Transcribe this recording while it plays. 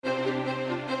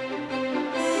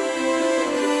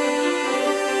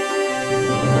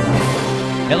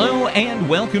Hello and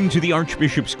welcome to the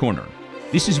Archbishop's Corner.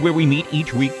 This is where we meet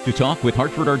each week to talk with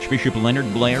Hartford Archbishop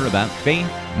Leonard Blair about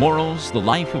faith, morals, the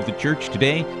life of the church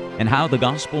today, and how the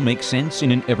gospel makes sense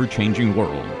in an ever-changing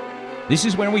world. This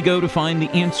is where we go to find the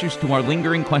answers to our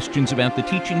lingering questions about the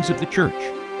teachings of the church,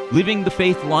 living the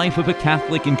faith life of a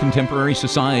Catholic in contemporary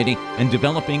society, and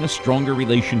developing a stronger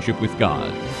relationship with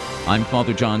God. I'm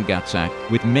Father John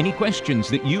Gatzak, with many questions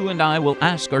that you and I will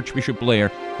ask Archbishop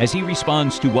Blair as he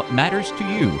responds to what matters to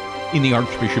you in the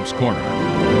Archbishop's Corner.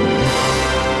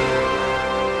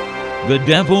 The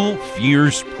devil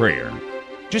fears prayer.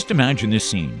 Just imagine this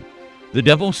scene. The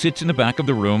devil sits in the back of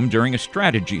the room during a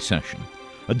strategy session.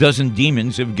 A dozen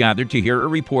demons have gathered to hear a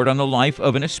report on the life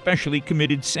of an especially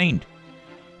committed saint.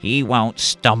 "He won't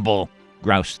stumble,"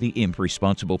 groused the imp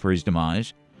responsible for his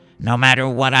demise. "No matter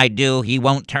what I do, he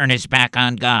won't turn his back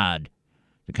on God."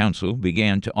 The council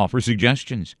began to offer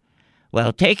suggestions.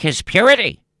 "Well, take his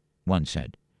purity," one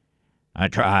said. "I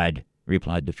tried,"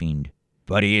 replied the fiend,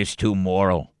 "but he is too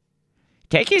moral."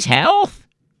 "Take his health,"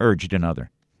 urged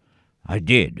another. "I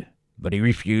did, but he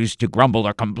refused to grumble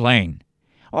or complain."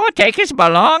 "Or take his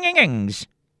belongings."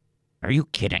 "Are you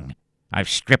kidding? I've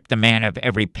stripped the man of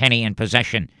every penny in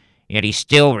possession, yet he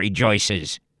still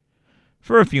rejoices."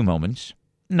 For a few moments,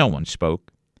 no one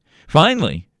spoke.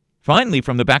 Finally,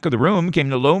 from the back of the room came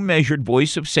the low, measured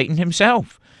voice of Satan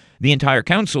himself. The entire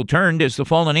council turned as the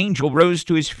fallen angel rose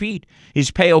to his feet.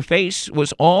 His pale face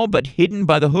was all but hidden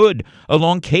by the hood. A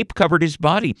long cape covered his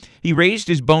body. He raised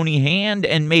his bony hand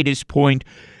and made his point.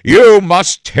 "You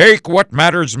must take what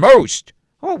matters most."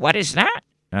 "Oh, what is that?"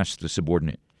 asked the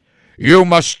subordinate. "You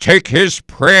must take his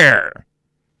prayer."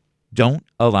 Don't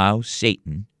allow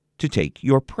Satan to take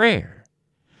your prayer.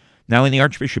 Now, in the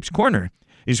Archbishop's Corner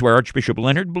is where Archbishop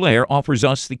Leonard Blair offers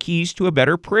us the keys to a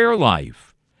better prayer life.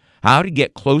 How to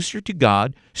get closer to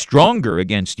God, stronger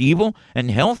against evil,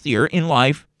 and healthier in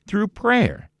life through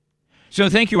prayer. So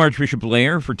thank you, Archbishop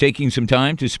Blair, for taking some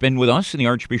time to spend with us in the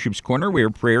Archbishop's Corner, where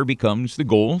prayer becomes the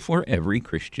goal for every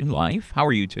Christian life. How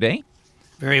are you today?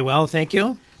 Very well, thank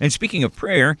you. And speaking of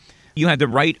prayer, you had the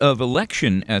rite of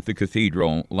election at the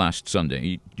cathedral last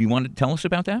Sunday. Do you want to tell us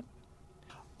about that?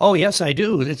 Oh, yes, I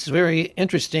do. It's very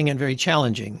interesting and very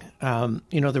challenging.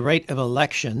 The rite of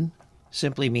election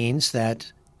simply means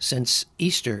that since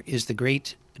Easter is the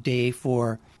great day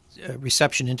for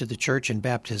reception into the church and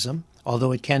baptism,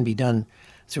 although it can be done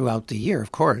throughout the year,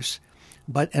 of course,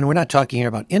 and we're not talking here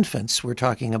about infants, we're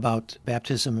talking about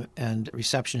baptism and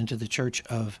reception into the church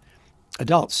of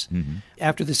adults. Mm-hmm.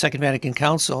 After the Second Vatican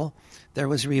Council, there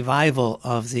was a revival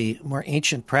of the more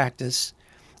ancient practice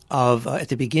of, at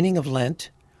the beginning of Lent,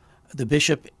 the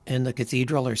bishop in the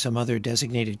cathedral or some other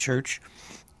designated church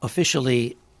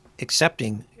officially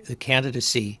accepting the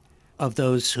candidacy of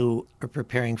those who are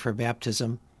preparing for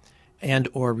baptism and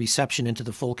or reception into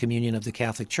the full communion of the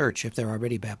Catholic Church if they're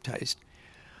already baptized.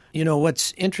 You know,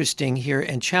 what's interesting here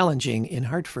and challenging in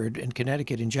Hartford and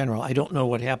Connecticut in general, I don't know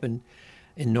what happened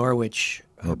in Norwich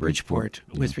or Bridgeport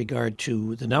with regard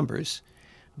to the numbers,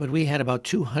 but we had about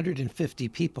 250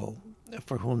 people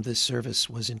for whom this service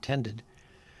was intended.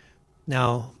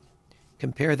 Now,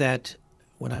 compare that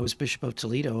when I was Bishop of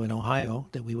Toledo in Ohio,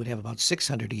 that we would have about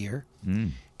 600 a year.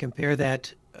 Mm. Compare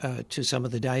that to some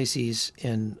of the dioceses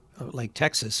in like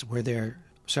Texas, where there are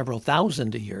several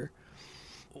thousand a year.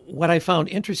 What I found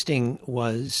interesting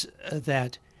was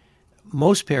that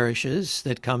most parishes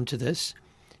that come to this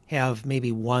have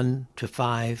maybe 1 to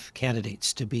 5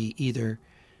 candidates to be either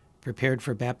prepared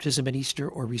for baptism at Easter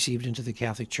or received into the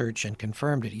Catholic Church and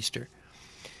confirmed at Easter.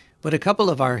 But a couple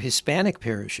of our Hispanic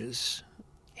parishes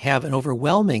have an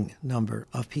overwhelming number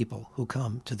of people who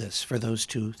come to this for those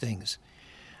two things.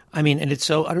 I mean, and it's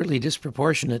so utterly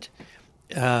disproportionate.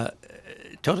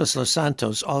 Todos los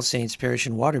Santos, All Saints Parish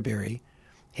in Waterbury,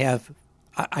 have,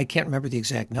 I can't remember the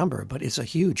exact number, but it's a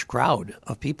huge crowd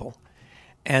of people.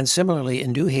 And similarly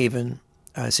in New Haven,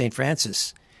 St.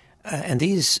 Francis, and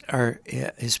these are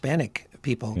Hispanic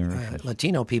people,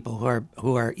 Latino people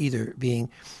who are either being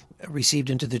received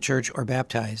into the church or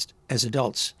baptized as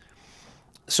adults.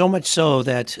 So much so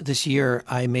that this year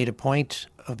I made a point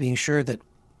of being sure that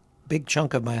a big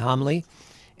chunk of my homily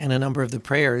and a number of the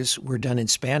prayers were done in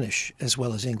Spanish as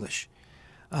well as English.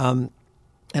 And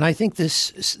I think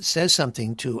this says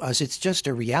something to us. It's just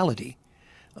a reality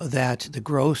that the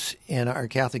growth in our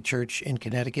Catholic Church in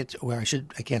Connecticut,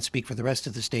 I can't speak for the rest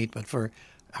of the state, but for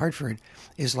Hartford,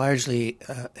 is largely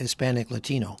Hispanic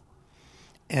Latino.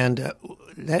 And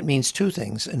that means two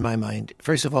things in my mind.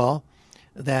 First of all,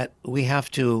 that we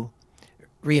have to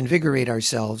reinvigorate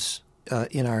ourselves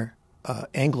in our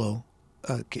Anglo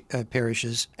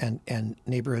parishes and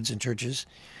neighborhoods and churches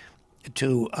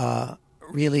to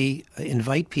really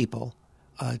invite people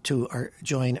to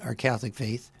join our Catholic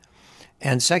faith.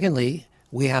 And secondly,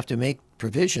 we have to make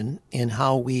provision in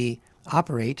how we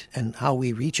operate and how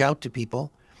we reach out to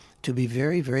people, to be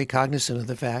very, very cognizant of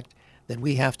the fact that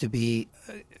we have to be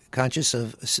conscious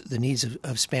of the needs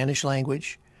of Spanish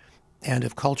language and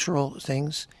of cultural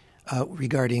things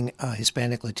regarding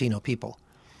Hispanic Latino people.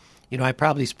 You know, I've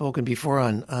probably spoken before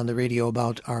on the radio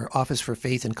about our Office for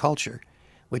Faith and Culture,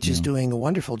 which is doing a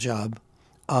wonderful job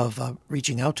of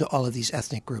reaching out to all of these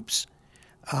ethnic groups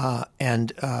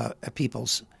and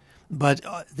peoples. But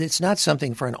it's not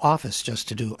something for an office just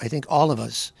to do. I think all of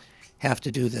us have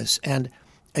to do this. And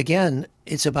again,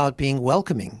 it's about being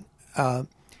welcoming.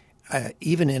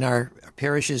 Even in our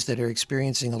parishes that are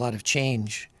experiencing a lot of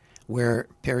change, where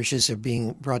parishes are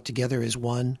being brought together as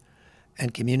one,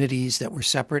 and communities that were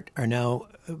separate are now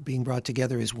being brought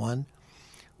together as one.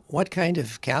 What kind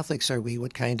of Catholics are we?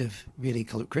 What kind of really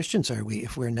Christians are we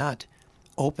if we're not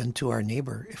open to our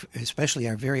neighbor, especially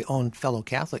our very own fellow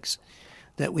Catholics?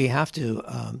 That we have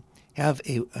to have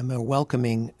a more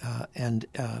welcoming and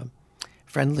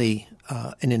friendly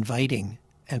and inviting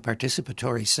and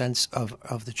participatory sense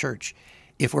of the church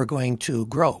if we're going to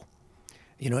grow.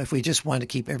 You know, if we just want to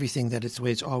keep everything that it's the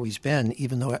way it's always been,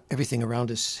 even though everything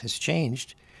around us has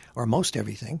changed, or most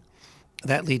everything,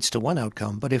 that leads to one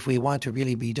outcome. But if we want to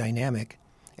really be dynamic,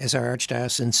 as our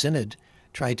Archdiocesan Synod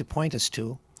tried to point us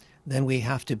to, then we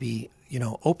have to be, you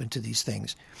know, open to these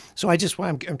things. So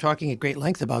I'm talking at great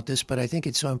length about this, but I think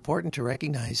it's so important to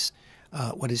recognize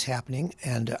what is happening.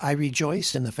 And I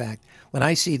rejoice in the fact when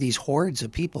I see these hordes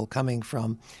of people coming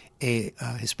from a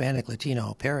Hispanic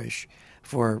Latino parish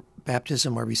for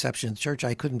baptism or reception in the church,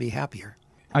 I couldn't be happier.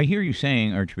 I hear you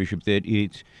saying, Archbishop, that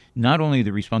it's not only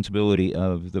the responsibility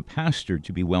of the pastor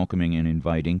to be welcoming and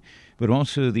inviting, but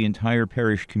also the entire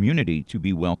parish community to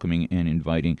be welcoming and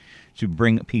inviting, to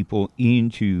bring people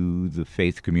into the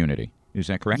faith community. Is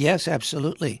that correct? Yes,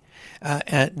 absolutely.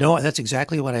 No, that's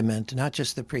exactly what I meant, not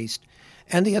just the priest.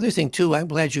 And the other thing, too, I'm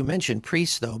glad you mentioned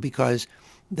priests, though, because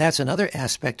that's another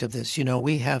aspect of this. You know,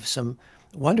 we have some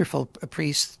wonderful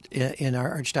priests in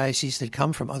our archdiocese that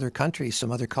come from other countries,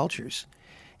 some other cultures,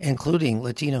 including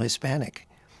Latino Hispanic,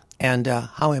 and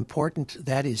how important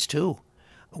that is, too.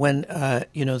 When,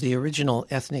 you know, the original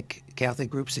ethnic Catholic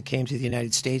groups that came to the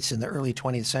United States in the early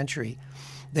 20th century,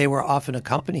 they were often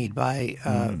accompanied by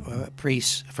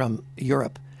priests from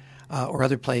Europe or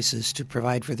other places to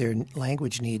provide for their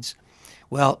language needs.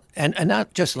 Well, and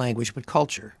not just language, but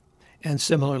culture. And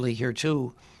similarly here,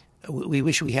 too, we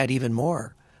wish we had even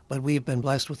more, but we've been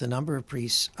blessed with a number of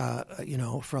priests, you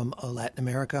know, from Latin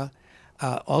America,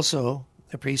 also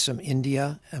priests from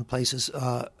India and places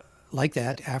like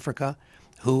that, Africa,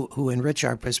 who enrich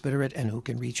our presbyterate and who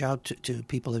can reach out to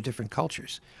people of different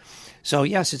cultures. So,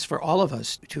 yes, it's for all of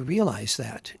us to realize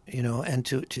that, you know, and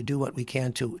to do what we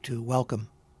can to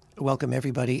welcome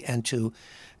everybody and to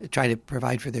try to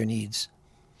provide for their needs.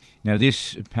 Now,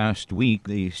 this past week,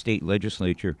 the state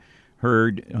legislature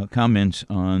heard comments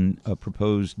on a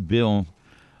proposed bill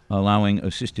allowing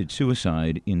assisted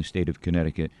suicide in the state of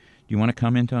Connecticut. Do you want to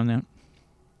comment on that?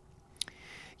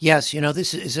 Yes, you know,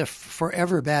 this is a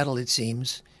forever battle, it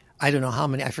seems. I don't know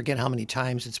I forget how many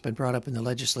times it's been brought up in the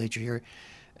legislature here.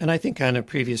 And I think on a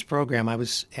previous program, I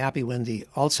was happy when the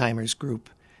Alzheimer's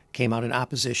group came out in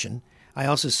opposition. I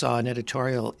also saw an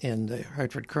editorial in the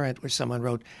Hartford Courant where someone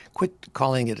wrote, quit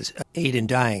calling it aid in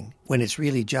dying when it's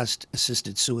really just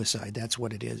assisted suicide. That's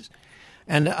what it is.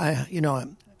 And,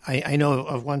 I know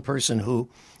of one person who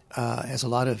has a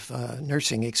lot of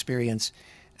nursing experience,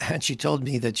 and she told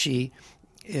me that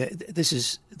this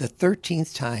is the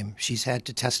 13th time she's had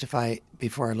to testify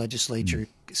before our legislature's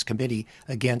committee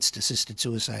against assisted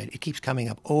suicide. It keeps coming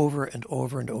up over and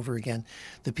over and over again.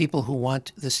 The people who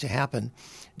want this to happen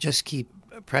just keep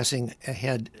pressing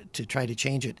ahead to try to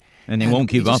change it. And they won't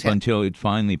give up until it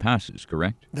finally passes,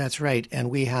 correct? That's right. And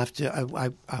we have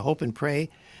to, I hope and pray,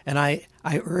 and I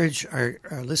urge our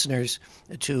listeners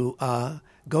to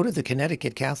go to the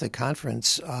Connecticut Catholic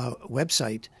Conference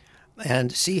website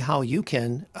and see how you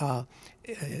can,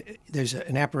 there's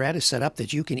an apparatus set up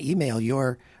that you can email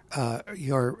your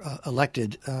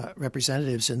elected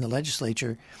representatives in the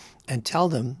legislature and tell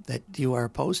them that you are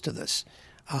opposed to this.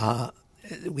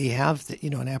 We have,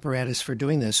 an apparatus for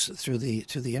doing this through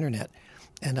the internet,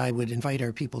 and I would invite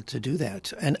our people to do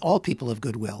that, and all people of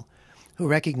goodwill who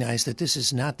recognize that this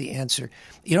is not the answer.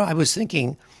 You know, I was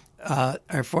thinking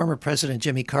our former president,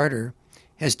 Jimmy Carter,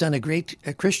 has done a great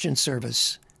Christian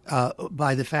service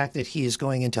by the fact that he is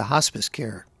going into hospice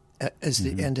care as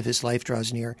the end of his life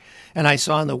draws near. And I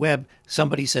saw on the web,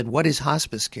 somebody said, what is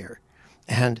hospice care?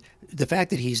 And the fact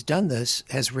that he's done this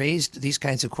has raised these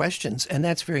kinds of questions, and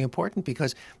that's very important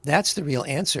because that's the real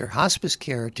answer. Hospice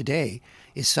care today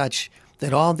is such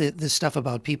that all the stuff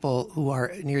about people who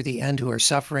are near the end, who are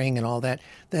suffering and all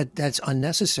that's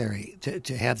unnecessary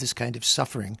to have this kind of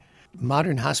suffering.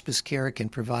 Modern hospice care can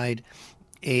provide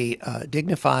a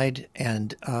dignified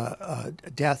and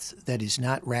death that is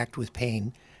not racked with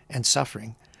pain and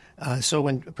suffering. So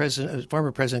when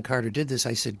former President Carter did this,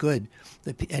 I said, good.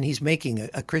 And he's making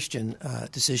a Christian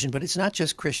decision, but it's not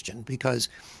just Christian because,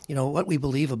 what we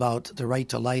believe about the right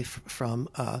to life from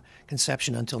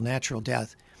conception until natural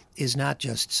death is not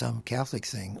just some Catholic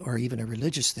thing or even a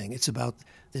religious thing. It's about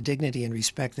the dignity and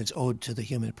respect that's owed to the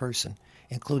human person,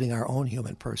 including our own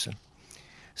human person.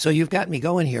 So you've got me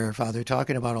going here, Father,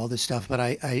 talking about all this stuff, but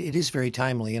it is very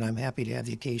timely, and I'm happy to have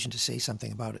the occasion to say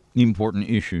something about it. Important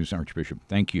issues, Archbishop.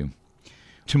 Thank you.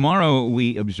 Tomorrow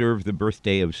we observe the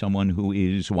birthday of someone who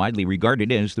is widely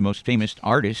regarded as the most famous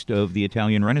artist of the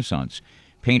Italian Renaissance.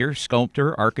 Painter,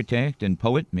 sculptor, architect, and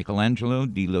poet Michelangelo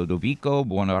di Lodovico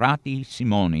Buonarroti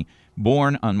Simoni,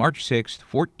 born on March 6,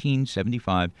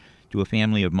 1475, to a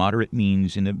family of moderate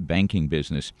means in the banking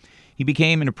business. He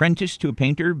became an apprentice to a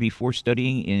painter before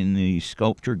studying in the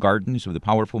sculpture gardens of the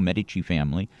powerful Medici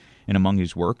family. And among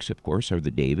his works, of course, are the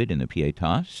David and the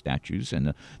Pietà statues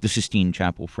and the Sistine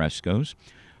Chapel frescoes.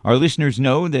 Our listeners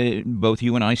know that both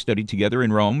you and I studied together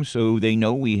in Rome, so they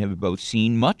know we have both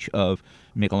seen much of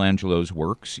Michelangelo's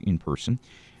works in person.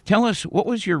 Tell us, what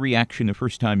was your reaction the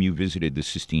first time you visited the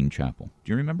Sistine Chapel?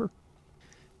 Do you remember?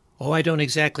 Oh, I don't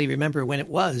exactly remember when it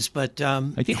was, but...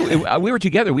 I think we were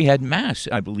together. We had Mass,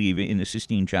 I believe, in the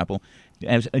Sistine Chapel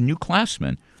as a new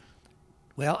classman.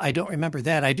 Well, I don't remember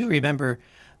that. I do remember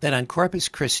that on Corpus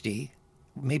Christi,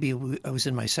 maybe I was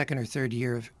in my second or third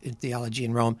year in theology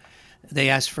in Rome, they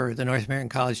asked for the North American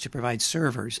College to provide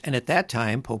servers. And at that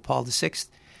time, Pope Paul VI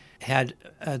had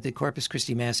the Corpus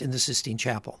Christi Mass in the Sistine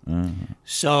Chapel. Mm-hmm.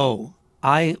 So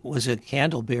I was a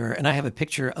candle bearer, and I have a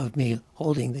picture of me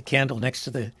holding the candle next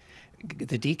to the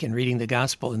deacon reading the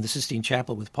gospel in the Sistine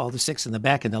Chapel with Paul VI in the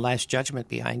back and the Last Judgment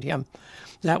behind him.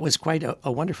 That was quite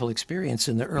a wonderful experience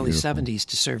in the early Beautiful. 70s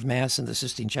to serve Mass in the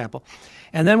Sistine Chapel.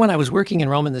 And then when I was working in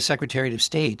Rome in the Secretariat of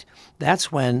State,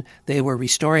 that's when they were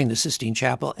restoring the Sistine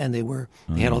Chapel, and they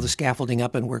had all the scaffolding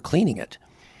up and were cleaning it.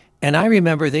 And I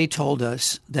remember they told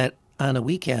us that on a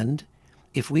weekend,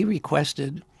 if we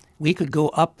requested, we could go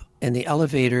up in the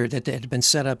elevator that had been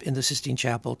set up in the Sistine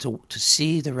Chapel to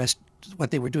see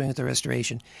what they were doing with the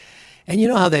restoration. And you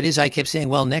know how that is. I kept saying,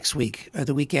 well, next week or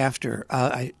the week after,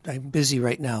 I'm busy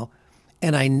right now.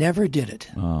 And I never did it.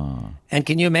 And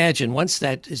can you imagine, once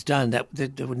that is done, that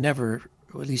would never,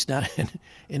 or at least not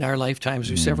in our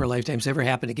lifetimes or several lifetimes, ever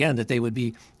happen again, that they would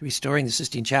be restoring the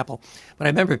Sistine Chapel. But I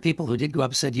remember people who did go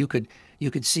up said you could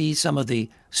see some of the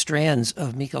strands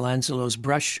of Michelangelo's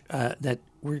brush that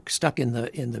were stuck in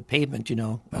the pavement,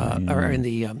 or in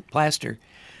the plaster.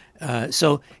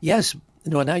 So, yes,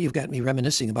 now you've got me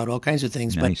reminiscing about all kinds of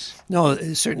things. Nice. But no,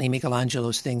 certainly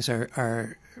Michelangelo's things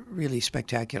are really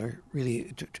spectacular.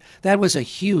 Really, that was a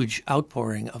huge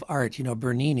outpouring of art.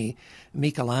 Bernini,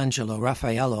 Michelangelo,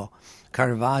 Raffaello,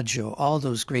 Caravaggio, all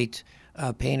those great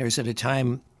painters at a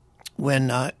time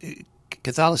when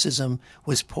Catholicism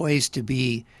was poised to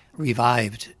be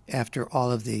revived after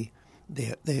all of the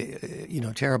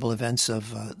terrible events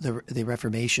of the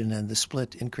Reformation and the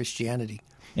split in Christianity.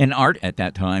 And art at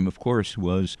that time, of course,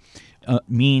 was a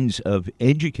means of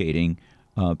educating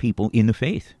people in the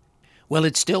faith. Well,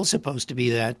 it's still supposed to be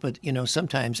that, but,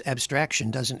 sometimes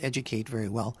abstraction doesn't educate very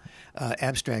well,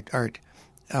 abstract art.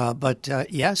 But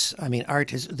yes,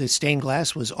 art the stained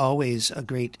glass was always a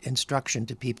great instruction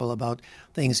to people about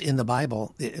things in the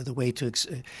Bible, the way to,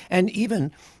 and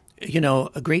even,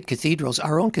 great cathedrals,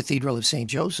 our own Cathedral of St.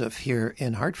 Joseph here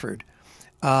in Hartford.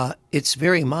 It's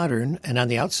very modern, and on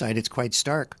the outside it's quite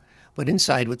stark. But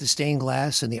inside, with the stained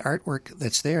glass and the artwork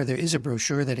that's there is a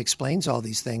brochure that explains all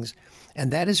these things.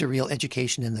 And that is a real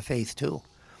education in the faith, too.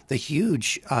 The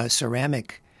huge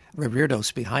ceramic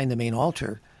reredos behind the main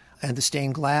altar and the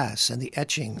stained glass and the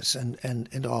etchings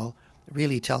and all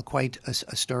really tell quite a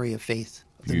story of faith,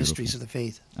 the mysteries of the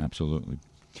faith. Absolutely.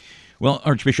 Well,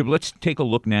 Archbishop, let's take a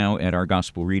look now at our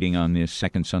gospel reading on this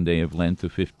second Sunday of Lent, the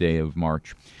 5th day of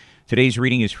March. Today's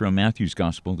reading is from Matthew's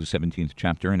Gospel, the 17th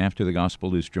chapter, and after the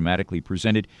Gospel is dramatically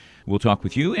presented, we'll talk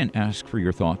with you and ask for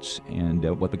your thoughts and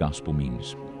what the Gospel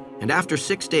means. And after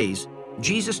 6 days,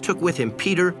 Jesus took with him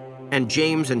Peter and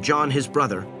James and John his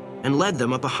brother, and led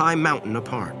them up a high mountain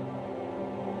apart.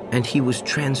 And he was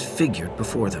transfigured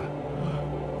before them,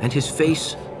 and his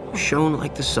face shone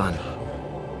like the sun,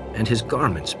 and his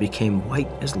garments became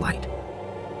white as light.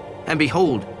 And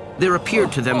behold, there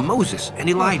appeared to them Moses and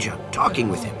Elijah, talking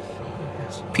with him.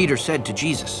 Peter said to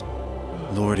Jesus,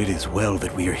 Lord, it is well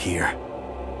that we are here.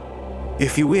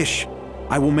 If you wish,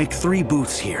 I will make 3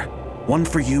 booths here, one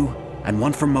for you, and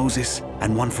one for Moses,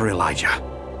 and one for Elijah.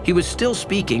 He was still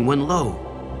speaking when,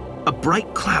 lo, a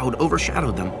bright cloud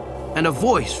overshadowed them, and a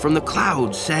voice from the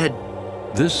cloud said,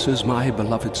 This is my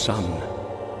beloved Son,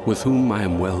 with whom I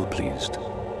am well pleased.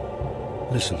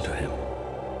 Listen to him.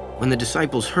 When the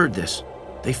disciples heard this,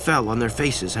 they fell on their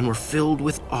faces and were filled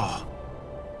with awe.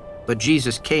 But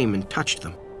Jesus came and touched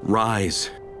them.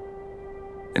 Rise,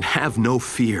 and have no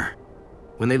fear.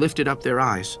 When they lifted up their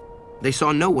eyes, they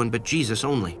saw no one but Jesus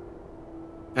only.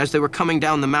 As they were coming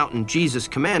down the mountain, Jesus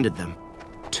commanded them,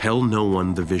 Tell no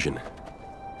one the vision,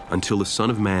 until the Son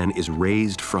of Man is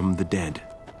raised from the dead.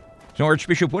 So,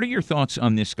 Archbishop, what are your thoughts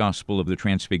on this gospel of the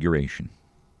Transfiguration?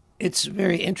 It's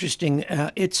very interesting.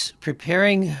 It's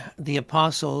preparing the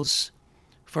apostles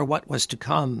for what was to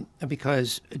come,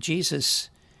 because Jesus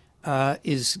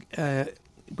is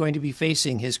going to be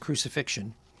facing his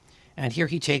crucifixion. And here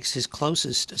he takes his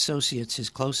closest associates, his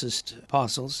closest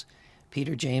apostles,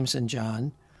 Peter, James, and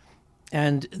John,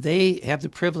 and they have the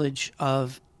privilege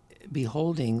of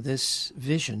beholding this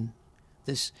vision,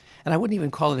 and I wouldn't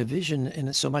even call it a vision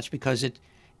in so much because it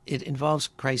involves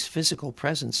Christ's physical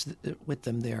presence with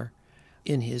them there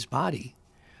in his body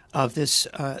of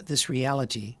this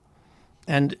reality.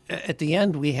 And at the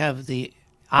end, we have the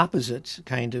opposite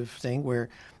kind of thing where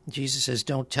Jesus says,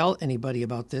 don't tell anybody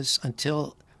about this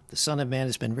until the Son of Man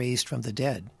has been raised from the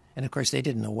dead. And of course, they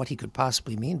didn't know what he could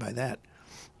possibly mean by that.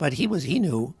 But he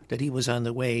knew that he was on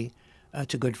the way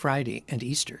to Good Friday and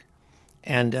Easter.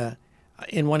 And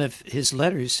in one of his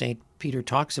letters, St. Peter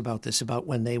talks about this, about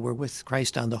when they were with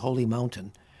Christ on the holy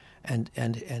mountain and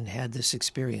had this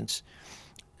experience.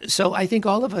 So I think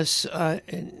all of us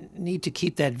need to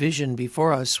keep that vision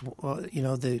before us,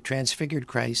 the transfigured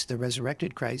Christ, the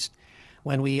resurrected Christ,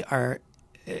 when we are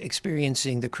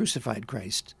experiencing the crucified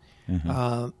Christ,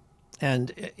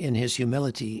 and in his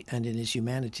humility and in his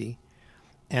humanity.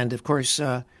 And of course,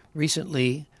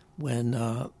 recently,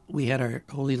 when we had our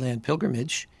Holy Land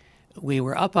pilgrimage, we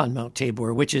were up on Mount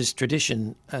Tabor, which is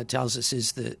tradition tells us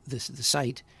is the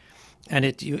site.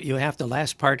 And you have the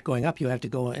last part going up. You have to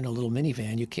go in a little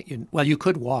minivan. You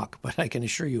could walk, but I can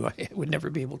assure you I would never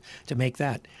be able to make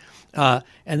that. And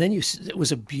then it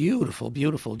was a beautiful,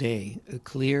 beautiful day,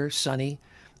 clear, sunny,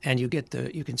 and you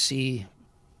can see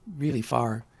really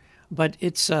far. But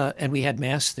it's and we had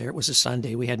Mass there. It was a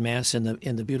Sunday. We had Mass in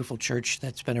the beautiful church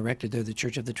that's been erected there, the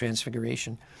Church of the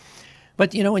Transfiguration.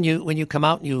 But when you come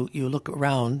out and you look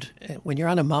around, when you're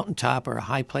on a mountaintop or a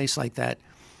high place like that,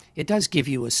 it does give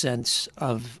you a sense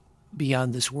of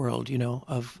beyond this world,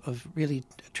 of really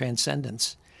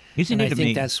transcendence. I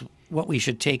think that's what we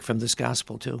should take from this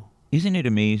gospel too. Isn't it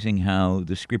amazing how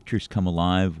the scriptures come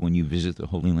alive when you visit the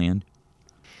Holy Land?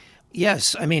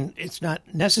 Yes, I mean, it's not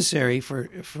necessary for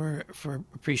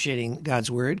appreciating God's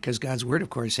Word, because God's Word, of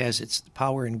course, has its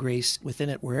power and grace within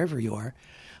it wherever you are.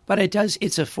 But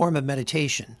it's a form of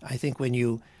meditation. I think when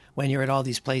you're at all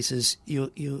these places,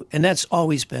 and that's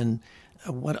always been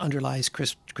what underlies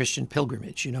Christian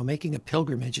pilgrimage. Making a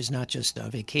pilgrimage is not just a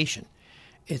vacation.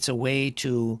 It's a way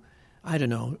to,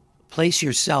 place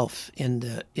yourself in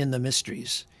the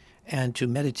mysteries and to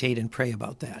meditate and pray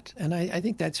about that. And I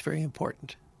think that's very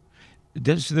important.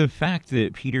 Does the fact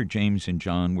that Peter, James, and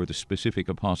John were the specific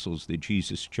apostles that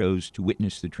Jesus chose to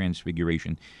witness the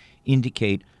Transfiguration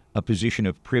indicate a position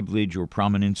of privilege or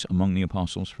prominence among the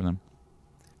apostles for them?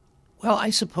 Well, I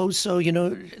suppose so.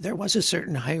 There was a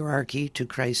certain hierarchy to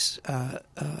Christ's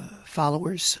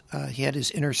followers. He had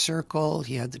his inner circle.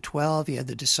 He had the 12. He had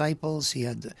the disciples. He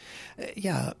had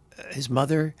his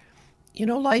mother.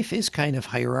 Life is kind of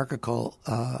hierarchical.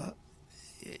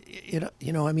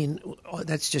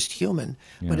 That's just human.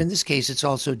 Yeah. But in this case, it's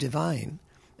also divine.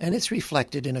 And it's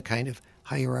reflected in a kind of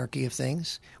hierarchy of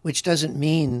things, which doesn't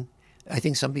mean, I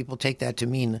think some people take that to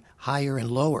mean higher and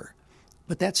lower.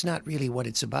 But that's not really what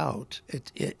it's about.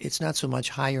 It's not so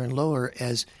much higher and lower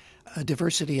as a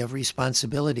diversity of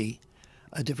responsibility,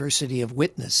 a diversity of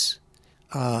witness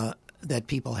that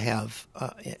people have.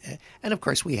 And of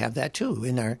course, we have that too.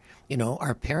 In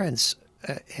our parents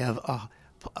have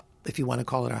if you want to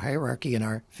call it a hierarchy in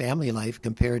our family life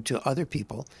compared to other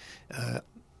people,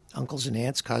 uncles and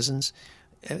aunts, cousins,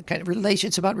 kind of relation.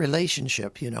 It's about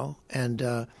relationship,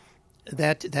 and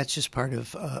that's just part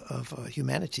of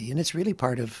humanity, and it's really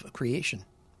part of creation.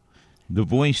 The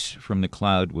voice from the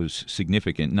cloud was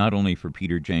significant, not only for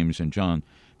Peter, James, and John,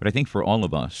 but I think for all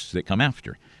of us that come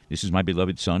after. This is my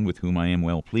beloved Son, with whom I am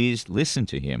well pleased. Listen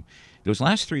to him. Those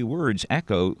last three words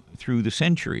echo through the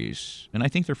centuries, and I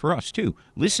think they're for us, too.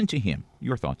 Listen to him.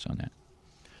 Your thoughts on that?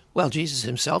 Well, Jesus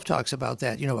himself talks about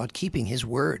that, about keeping his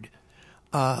word,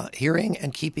 hearing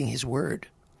and keeping his word.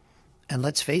 And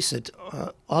let's face it,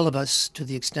 all of us, to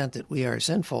the extent that we are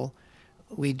sinful,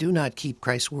 we do not keep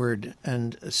Christ's word,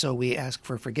 and so we ask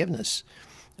for forgiveness.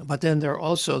 But then there are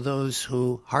also those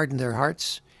who harden their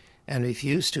hearts and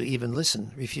refuse to even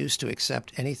listen, refuse to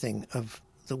accept anything of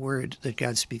the word that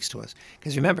God speaks to us.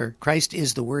 Because remember, Christ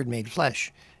is the Word made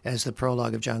flesh, as the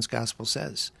prologue of John's Gospel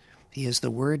says. He is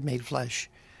the Word made flesh.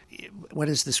 What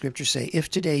does the Scripture say? If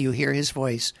today you hear his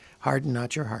voice, harden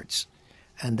not your hearts.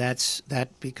 And that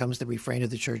becomes the refrain of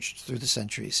the church through the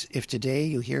centuries. If today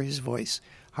you hear his voice,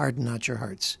 harden not your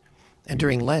hearts. And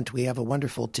during Lent, we have a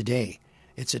wonderful today.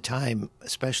 It's a time,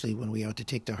 especially when we ought to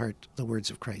take to heart the words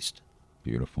of Christ.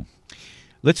 Beautiful.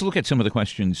 Let's look at some of the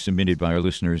questions submitted by our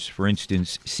listeners. For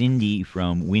instance, Cindy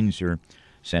from Windsor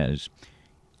says,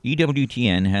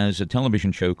 EWTN has a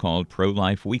television show called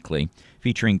Pro-Life Weekly,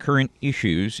 featuring current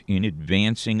issues in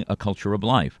advancing a culture of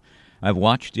life. I've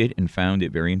watched it and found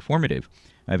it very informative.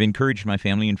 I've encouraged my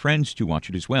family and friends to watch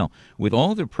it as well. With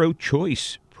all the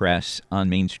pro-choice press on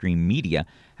mainstream media,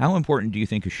 how important do you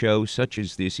think a show such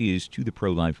as this is to the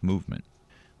pro-life movement?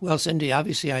 Well, Cindy,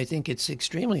 obviously I think it's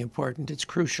extremely important. It's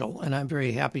crucial, and I'm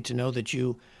very happy to know that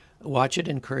you watch it,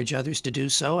 encourage others to do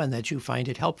so, and that you find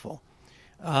it helpful.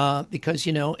 Because,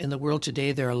 in the world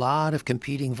today, there are a lot of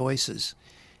competing voices.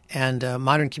 And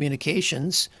modern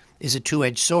communications is a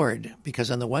two-edged sword,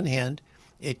 because on the one hand,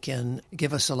 it can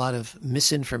give us a lot of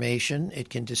misinformation, it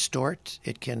can distort,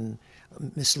 it can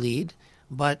mislead,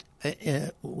 but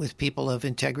with people of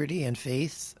integrity and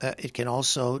faith, it can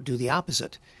also do the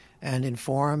opposite and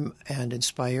inform and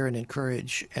inspire and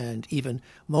encourage and even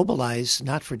mobilize,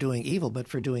 not for doing evil, but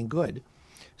for doing good.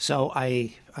 So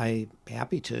I'm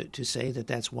happy to say that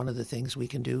that's one of the things we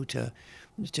can do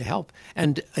to help.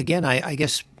 And again, I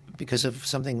guess because of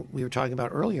something we were talking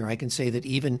about earlier, I can say that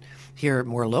even here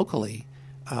more locally,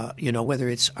 whether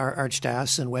it's our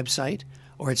Archdiocesan website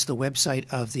or it's the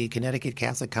website of the Connecticut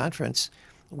Catholic Conference,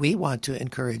 we want to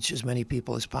encourage as many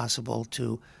people as possible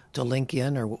to link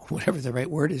in, or whatever the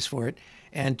right word is for it,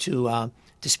 and to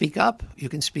speak up. You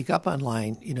can speak up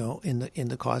online, in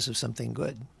the cause of something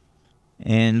good.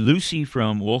 And Lucy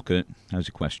from Wolcott has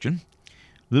a question.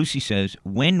 Lucy says,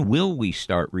 when will we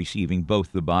start receiving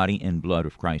both the body and blood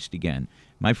of Christ again?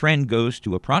 My friend goes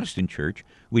to a Protestant church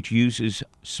which uses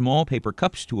small paper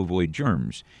cups to avoid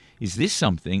germs. Is this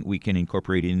something we can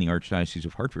incorporate in the Archdiocese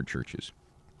of Hartford churches?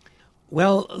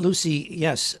 Well, Lucy,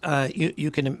 yes.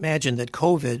 You can imagine that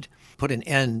COVID put an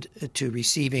end to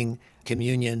receiving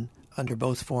communion under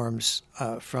both forms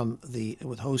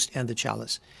with host and the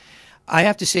chalice. I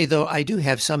have to say, though, I do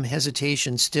have some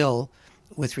hesitation still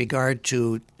with regard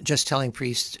to just telling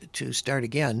priests to start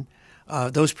again,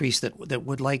 those priests that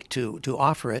would like to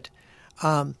offer it,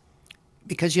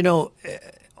 because,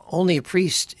 only a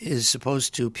priest is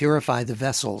supposed to purify the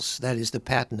vessels, that is the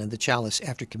paten and the chalice,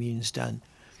 after communion is done.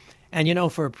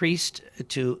 And, for a priest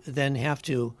to then have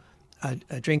to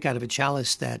drink out of a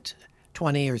chalice that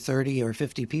 20 or 30 or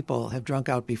 50 people have drunk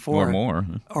out before.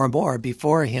 Or more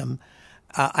before him,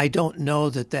 I don't know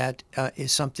that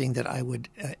is something that I would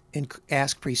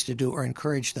ask priests to do or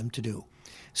encourage them to do.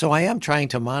 So I am trying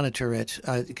to monitor it,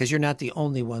 because you're not the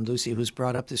only one, Lucy, who's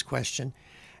brought up this question.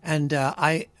 And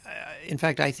in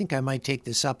fact, I think I might take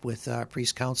this up with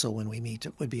Priest Council when we meet.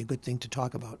 It would be a good thing to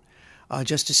talk about.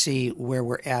 Just to see where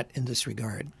we're at in this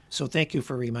regard. So thank you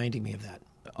for reminding me of that.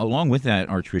 Along with that,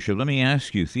 Archbishop, let me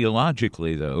ask you,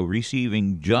 theologically, though,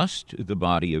 receiving just the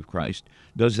body of Christ,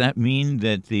 does that mean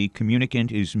that the communicant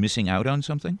is missing out on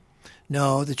something?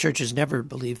 No, the Church has never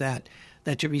believed that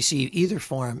to receive either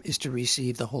form is to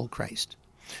receive the whole Christ.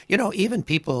 Even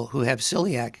people who have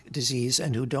celiac disease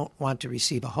and who don't want to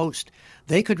receive a host,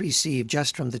 they could receive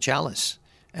just from the chalice,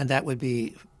 and that would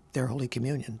be their Holy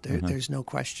Communion. There's no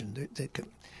question.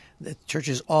 The Church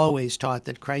has always taught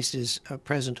that Christ is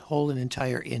present whole and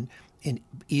entire in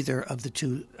either of the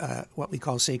two, what we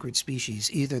call sacred species,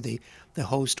 either the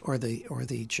host or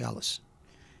the chalice.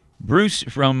 Bruce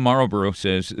from Marlborough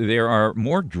says there are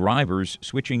more drivers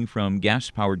switching from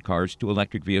gas-powered cars to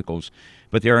electric vehicles,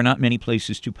 but there are not many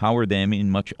places to power them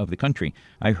in much of the country.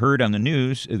 I heard on the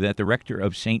news that the rector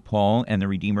of St. Paul and the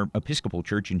Redeemer Episcopal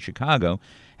Church in Chicago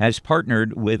has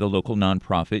partnered with a local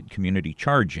nonprofit, Community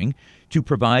Charging, to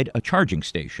provide a charging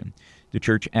station. The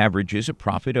church averages a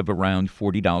profit of around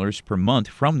 $40 per month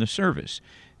from the service.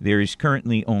 There is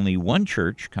currently only one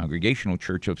church, Congregational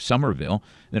Church of Somerville,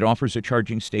 that offers a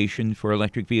charging station for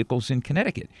electric vehicles in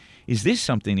Connecticut. Is this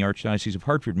something the Archdiocese of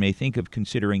Hartford may think of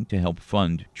considering to help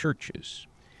fund churches?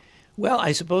 Well,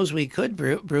 I suppose we could,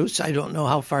 Bruce. I don't know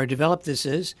how far developed this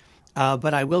is,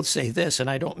 but I will say this, and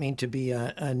I don't mean to be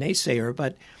a naysayer,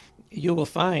 but you will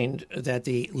find that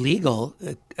the legal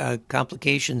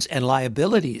complications and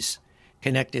liabilities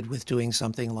connected with doing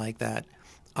something like that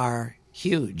are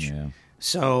huge. Yeah.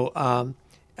 So it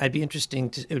would be interesting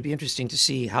to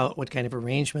see what kind of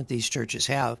arrangement these churches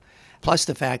have. Plus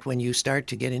the fact when you start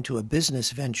to get into a business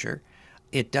venture,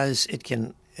 it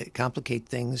can complicate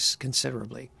things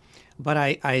considerably. But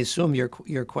I assume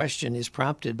your question is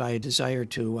prompted by a desire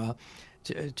to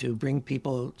bring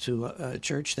people to a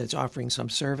church that's offering some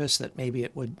service that maybe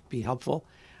it would be helpful.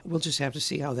 We'll just have to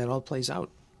see how that all plays out.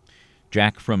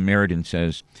 Jack from Meriden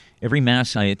says, every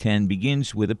Mass I attend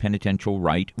begins with a penitential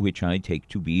rite, which I take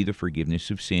to be the forgiveness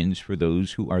of sins for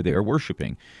those who are there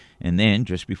worshiping. And then,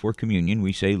 just before communion,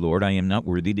 we say, Lord, I am not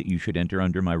worthy that you should enter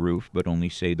under my roof, but only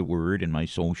say the word, and my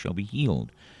soul shall be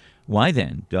healed. Why,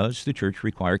 then, does the Church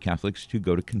require Catholics to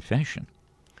go to confession?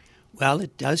 Well,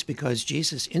 it does because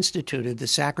Jesus instituted the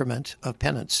sacrament of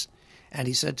penance. And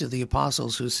he said to the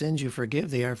apostles, whose sins you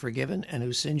forgive, they are forgiven, and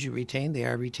whose sins you retain, they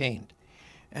are retained.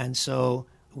 And so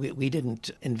we didn't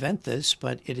invent this,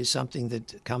 but it is something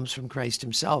that comes from Christ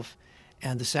himself.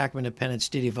 And the sacrament of penance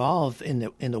did evolve in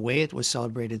the way it was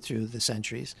celebrated through the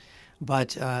centuries.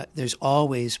 But there's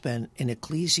always been an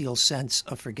ecclesial sense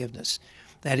of forgiveness.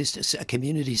 That is a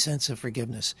community sense of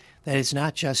forgiveness. That is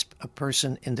not just a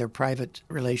person in their private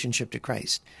relationship to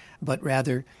Christ, but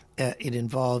rather it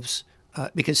involves,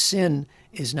 because sin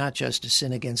is not just a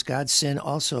sin against God, sin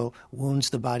also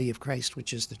wounds the body of Christ,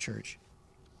 which is the church.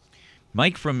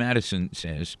 Mike from Madison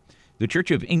says, the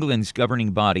Church of England's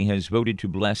governing body has voted to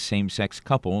bless same-sex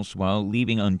couples while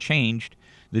leaving unchanged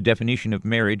the definition of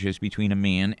marriage as between a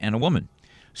man and a woman.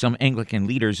 Some Anglican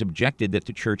leaders objected that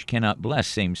the Church cannot bless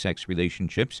same-sex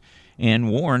relationships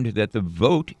and warned that the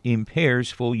vote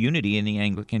impairs full unity in the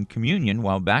Anglican communion,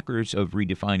 while backers of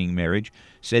redefining marriage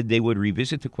said they would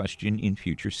revisit the question in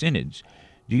future synods.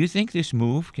 Do you think this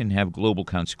move can have global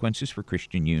consequences for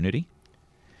Christian unity?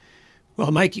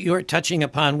 Well, Mike, you're touching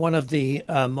upon one of the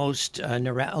most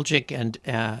neuralgic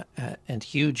and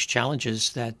huge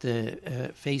challenges that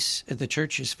the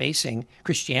church is facing,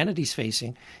 Christianity's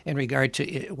facing, in regard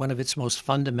to one of its most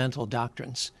fundamental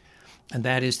doctrines, and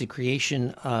that is the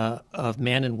creation of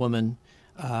man and woman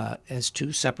as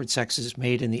two separate sexes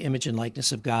made in the image and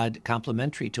likeness of God,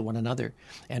 complementary to one another,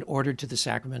 and ordered to the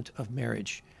sacrament of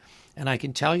marriage. And I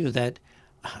can tell you that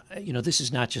this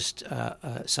is not just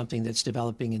something that's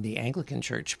developing in the Anglican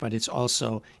Church, but it's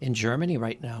also in Germany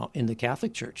right now in the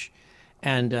Catholic Church.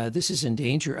 And this is in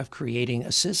danger of creating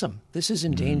a schism. This is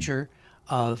in danger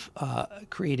of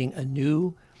creating a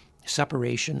new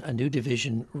separation, a new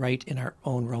division right in our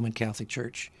own Roman Catholic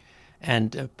Church.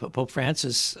 And Pope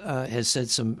Francis has said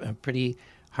some pretty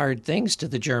hard things to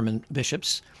the German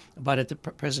bishops, but at the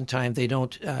present time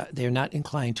they're not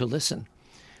inclined to listen.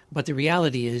 But the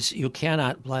reality is you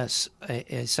cannot bless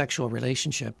a sexual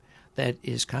relationship that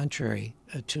is contrary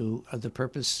to the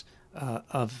purpose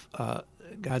of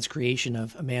God's creation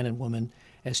of a man and woman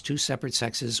as two separate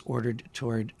sexes ordered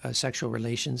toward sexual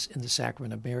relations in the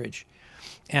sacrament of marriage.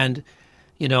 And,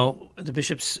 the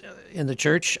bishops in the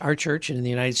church, our church and in the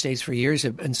United States for years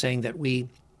have been saying that we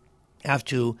have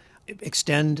to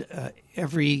extend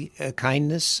every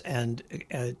kindness and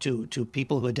to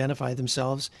people who identify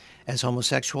themselves as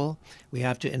homosexual. We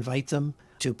have to invite them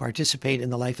to participate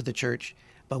in the life of the church,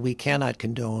 but we cannot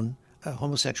condone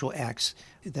homosexual acts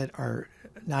that are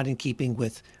not in keeping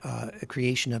with a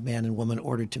creation of man and woman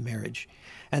ordered to marriage.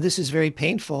 And this is very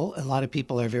painful. A lot of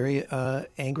people are very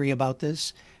angry about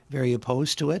this, very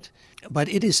opposed to it. But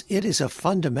it is a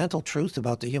fundamental truth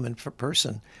about the human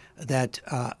person that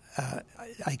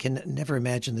I can never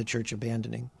imagine the church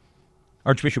abandoning.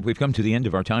 Archbishop, we've come to the end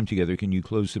of our time together. Can you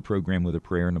close the program with a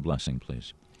prayer and a blessing,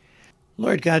 please?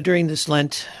 Lord God, during this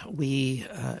Lent, we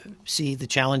see the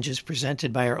challenges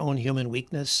presented by our own human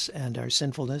weakness and our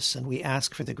sinfulness, and we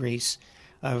ask for the grace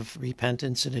of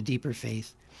repentance and a deeper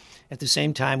faith. At the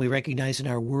same time, we recognize in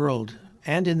our world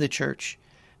and in the church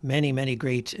many, many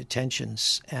great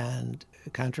tensions and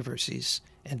controversies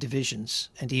and divisions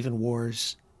and even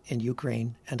wars in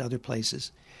Ukraine and other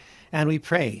places. And we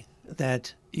pray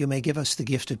that you may give us the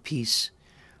gift of peace,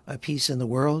 peace in the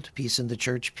world, peace in the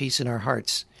church, peace in our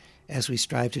hearts as we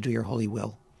strive to do your holy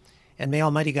will. And may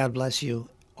Almighty God bless you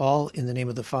all in the name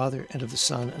of the Father, and of the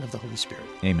Son, and of the Holy Spirit.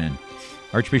 Amen.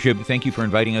 Archbishop, thank you for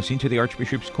inviting us into the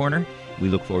Archbishop's Corner. We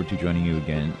look forward to joining you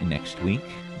again next week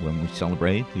when we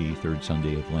celebrate the third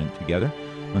Sunday of Lent together.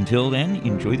 Until then,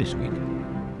 enjoy this week.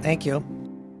 Thank you.